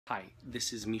Hi,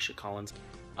 this is Misha Collins.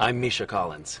 I'm Misha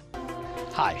Collins.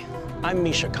 Hi, I'm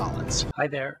Misha Collins. Hi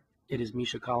there, it is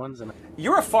Misha Collins, and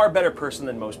You're a far better person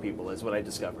than most people, is what I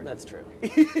discovered. That's true.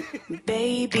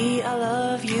 Baby, I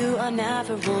love you, I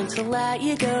never want to let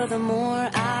you go. The more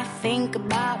I think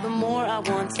about, the more I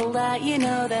want to let you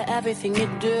know that everything you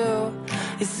do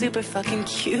is super fucking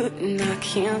cute and I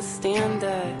can't stand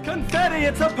it. Confetti,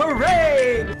 it's a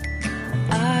parade!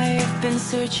 I've been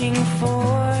searching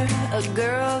for a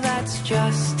girl that's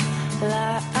just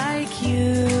like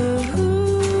you,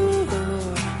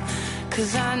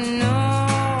 'cause I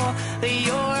know that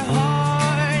your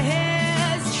heart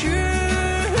is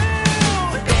true.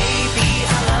 Baby,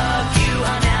 I love you,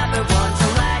 I never want to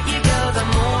let you go. The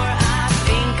more I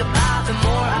think about, the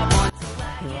more I want to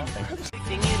let you know.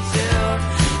 Everything you do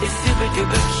is super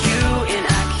duper cute and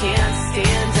I can't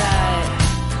stand it.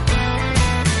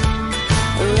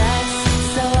 Let's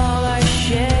sell all our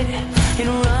shit and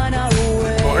run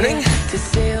away. Morning. To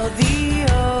sail the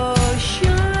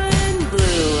ocean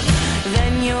blue.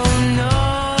 Then you'll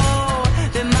know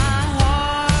that my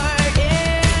heart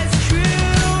is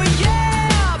true.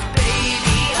 Yeah,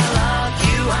 baby, I love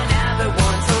you. I never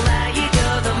want to let you go.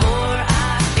 The more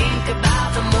I think about,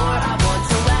 the more I want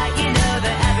to let you know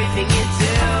that everything you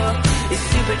do is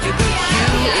super duper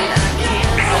cute and I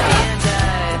can't stand it.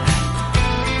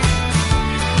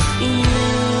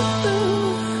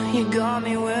 You got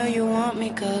me where you want me,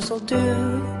 'cause I'll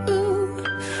do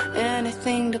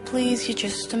anything to please you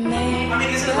just to make. I mean,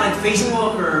 is it like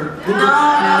Facebook or Google?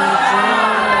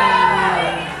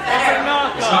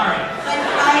 Sorry.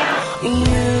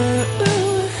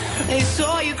 They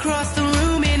saw you cross the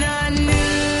room and I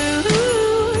knew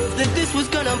that this was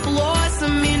gonna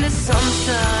blossom into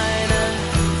sunshine.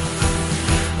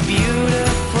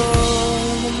 Beautiful,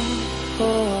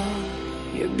 oh,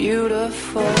 you're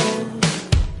beautiful.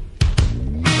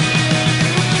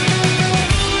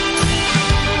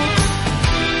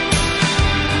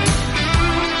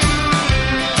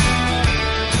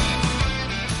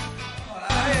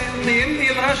 The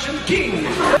Indian Russian king.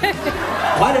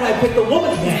 Why did I pick the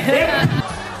woman?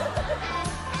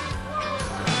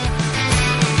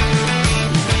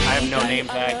 I have no name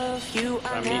tag.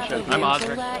 I'm Misha. I'm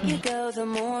Osric. The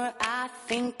more I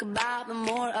think about, the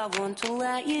more I want to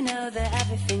let you know that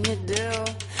everything you do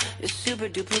is super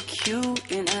duper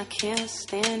cute and I can't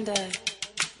stand it.